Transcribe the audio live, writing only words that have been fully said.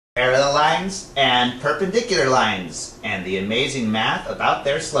Parallel lines and perpendicular lines, and the amazing math about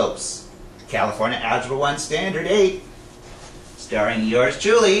their slopes. California Algebra I Standard 8, starring yours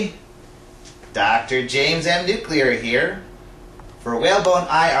truly, Dr. James M. Nuclear here, for Whalebone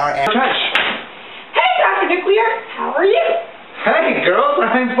IRS. Hey, Dr. Nuclear, how are you? Hey, girls,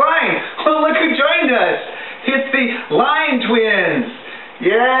 I'm fine. Well, look who joined us. It's the Line Twins.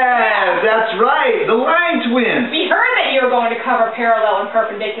 Yeah, that's right, the Line Twins. We heard that you were going to cover parallel and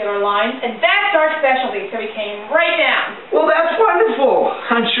perpendicular lines, and that's our specialty, so we came right down. Well, that's wonderful.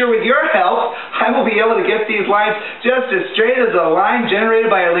 I'm sure with your help, I will be able to get these lines just as straight as a line generated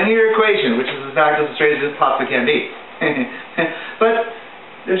by a linear equation, which is in fact as straight as it possibly can be. But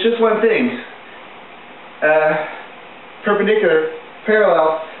there's just one thing. Perpendicular,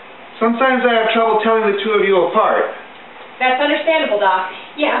 parallel. Sometimes I have trouble telling the two of you apart. That's understandable, Doc.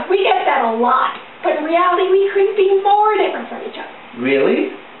 Yeah, we get that a lot. But in reality, we couldn't be more different from each other.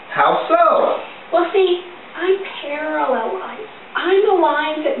 Really? How so? Well, see, I'm parallel lines. I'm the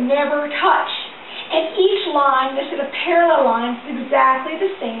lines that never touch. And each line, the set of parallel lines, is exactly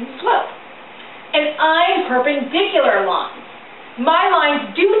the same slope. And I'm perpendicular lines. My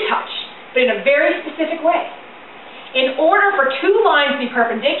lines do touch, but in a very specific way. In order for two lines to be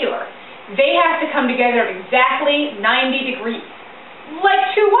perpendicular, they have to come together at exactly 90 degrees,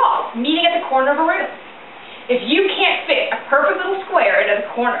 like two walls meeting at the corner of a room. If you can't fit a perfect little square into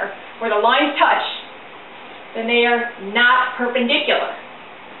the corner where the lines touch, then they are not perpendicular.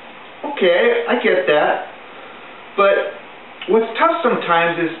 Okay, I get that. But what's tough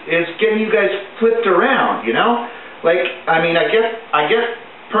sometimes is getting you guys flipped around, you know? Like, I mean, I get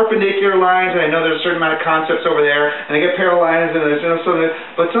perpendicular lines, and I know there's a certain amount of concepts over there, and I get parallel lines, and there's something,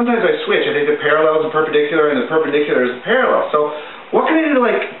 but sometimes I switch. I think the parallel is a perpendicular, and the perpendicular is a parallel. So what can I do to,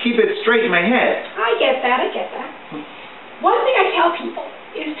 like, keep it straight in my head? I get that. One thing I tell people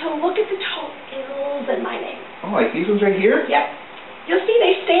is to look at the tall L's in my name. Oh, like these ones right here? Yep. You'll see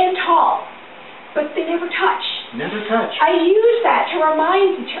they stand tall, but they never touch. Never touch. I use that to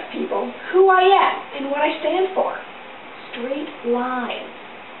remind people who I am and what I stand for. Straight lines.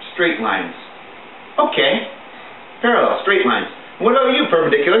 Straight lines. Okay. Parallel, straight lines. What about you,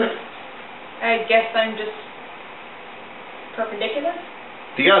 perpendicular? I guess I'm just perpendicular?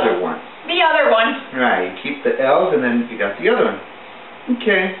 The other one. The other one. Right, you keep the L's and then you got the other one.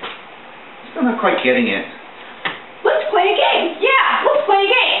 Okay. Still not quite getting it. Let's play a game. Yeah, let's play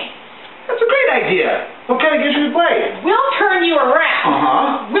a game. That's a great idea. What kind of game should we play? We'll turn you around.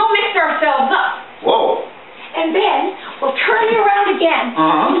 Uh-huh. We'll mix ourselves up. Whoa. And then we'll turn you around again.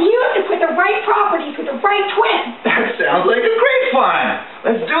 Uh-huh. And you have to put the right properties with the right twin. That sounds like a great fun.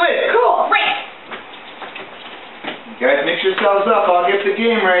 Let's do it. Cool. Great. You guys mix yourselves up. I'll get the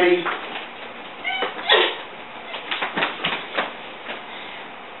game ready.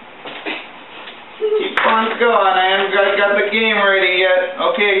 Keep on going. I haven't got the game ready yet.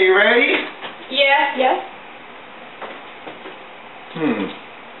 Okay, you ready? Yes.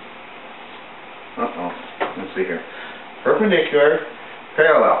 Uh-oh. Let's see here. Perpendicular,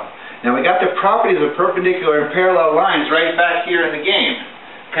 parallel. Now we got the properties of perpendicular and parallel lines right back here in the game.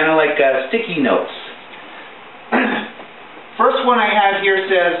 Kind of like sticky notes. First one I have here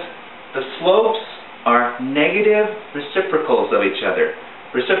says the slopes are negative reciprocals of each other.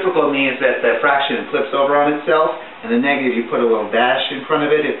 Reciprocal means that the fraction flips over on itself, and the negative you put a little dash in front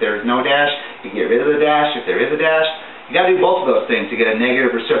of it. If there's no dash, you get rid of the dash. If there is a dash, you got to do both of those things to get a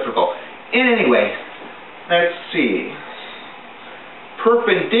negative reciprocal. In any way, let's see.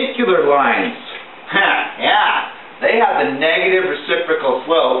 Perpendicular lines. Yeah, they have the negative reciprocal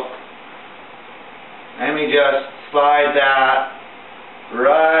slope. Let me just slide that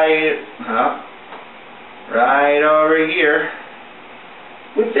right over here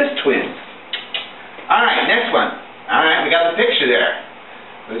with this twin. Alright, next one. Alright, we got the picture there.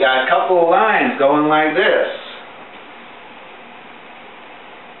 We got a couple of lines going like this.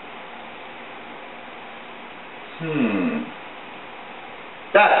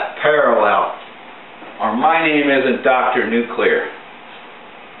 That's parallel. Or my name isn't Dr. Nuclear.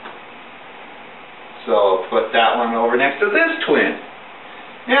 So put that one over next to this twin.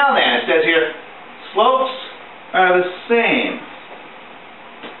 Now then, it says here, slopes are the same.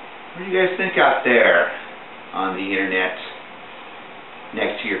 What do you guys think out there on the internet,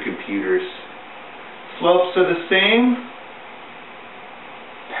 next to your computers? Slopes are the same?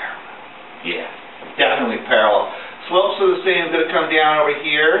 Parallel. Yeah, definitely parallel. Slopes are the same. Going to come down over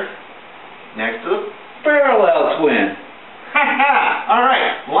here next to the parallel twin. Ha ha!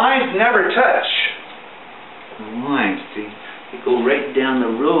 Alright, lines never touch. Lines, see, they go right down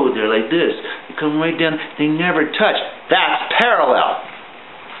the road. They're like this. They come right down. They never touch. That's parallel.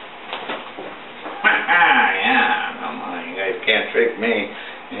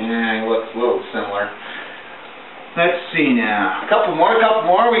 see now. A couple more.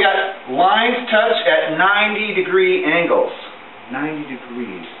 We got lines touch at 90-degree angles. 90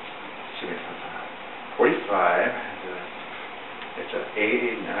 degrees. 45. It's a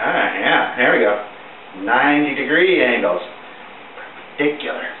 80. Yeah, there we go. 90-degree angles.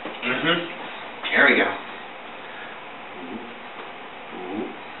 Perpendicular. There we go.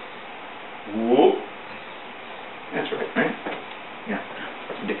 Whoop. That's right? Yeah.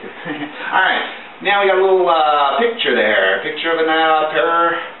 Perpendicular. All right. Now we got a little picture there. Picture of an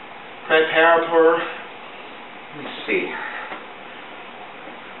parapor. Let me see.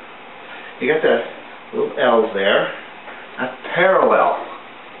 You got the little L's there. That's parallel.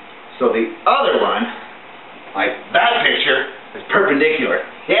 So the other one, like that picture, is perpendicular.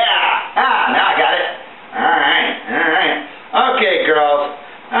 Yeah! Now I got it. Alright. Okay, girls.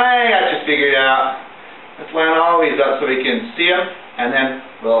 I got you figured out. Let's line all these up so we can see them, and then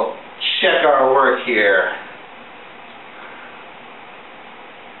we'll check our work here.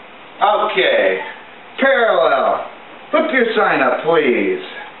 Okay. Parallel. Put your sign up, please.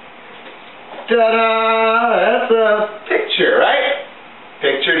 Ta-da! That's a picture, right?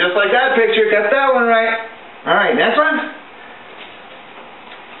 Picture just like that picture. Got that one right. Alright, next one.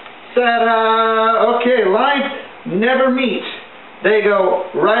 Ta-da! Okay, lines never meet. They go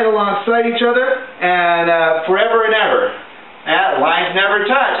right alongside each other and forever and ever. Lines never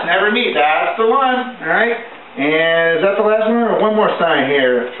touch, never meet. That's the one. Alright? And is that the last one? Or one more sign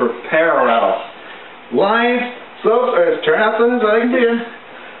here for parallel. Lines, slopes, turn out so I can see it.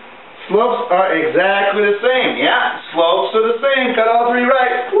 Slopes are exactly the same. Yeah, slopes are the same. Got all three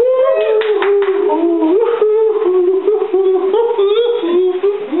right.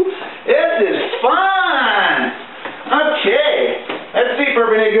 This is fun. Okay. Let's see,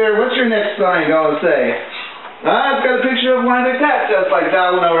 perpendicular. What's your next sign going to say? It's got a picture of one like that, just like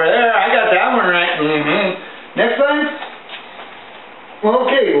that one over there. I got that one right. Next sign.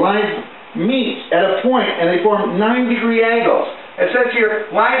 Okay, lines meet at a point and they form 9-degree angles. It says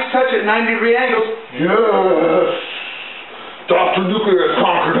here, lines touch at 90-degree angles. Yes! Dr. Nuclear has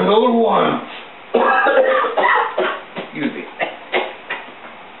conquered another one. Excuse me.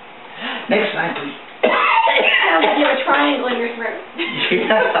 Next slide, please. Sounds like you have a triangle in your throat.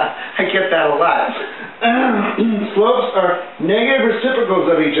 Yeah, I get that a lot. Slopes are negative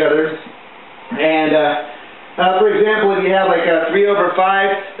reciprocals of each other. And, for example, if you have like a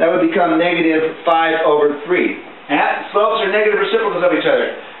 3/5, that would become negative 5/3. Slopes are negative reciprocals of each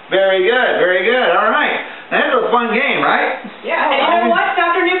other. Very good, very good. All right. That's a fun game, right? Yeah, and you know what,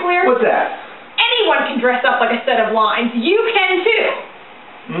 Dr. Nuclear? What's that? Anyone can dress up like a set of lines. You can too.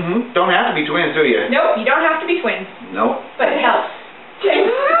 Don't have to be twins, do you? Nope, you don't have to be twins. Nope. But it helps.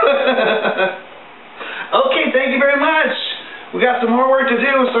 Okay, thank you very much. We got some more work to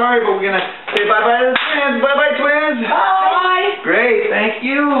do. Sorry, but we're going to say bye-bye to the twins. Bye-bye, twins. Bye. Great, thank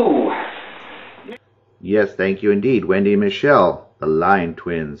you. Yes, thank you indeed, Wendy and Michelle, the line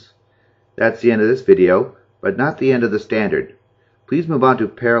twins. That's the end of this video, but not the end of the standard. Please move on to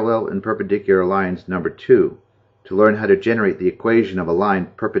parallel and perpendicular lines number 2 to learn how to generate the equation of a line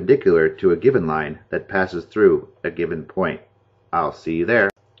perpendicular to a given line that passes through a given point. I'll see you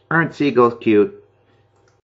there. Aren't seagulls cute?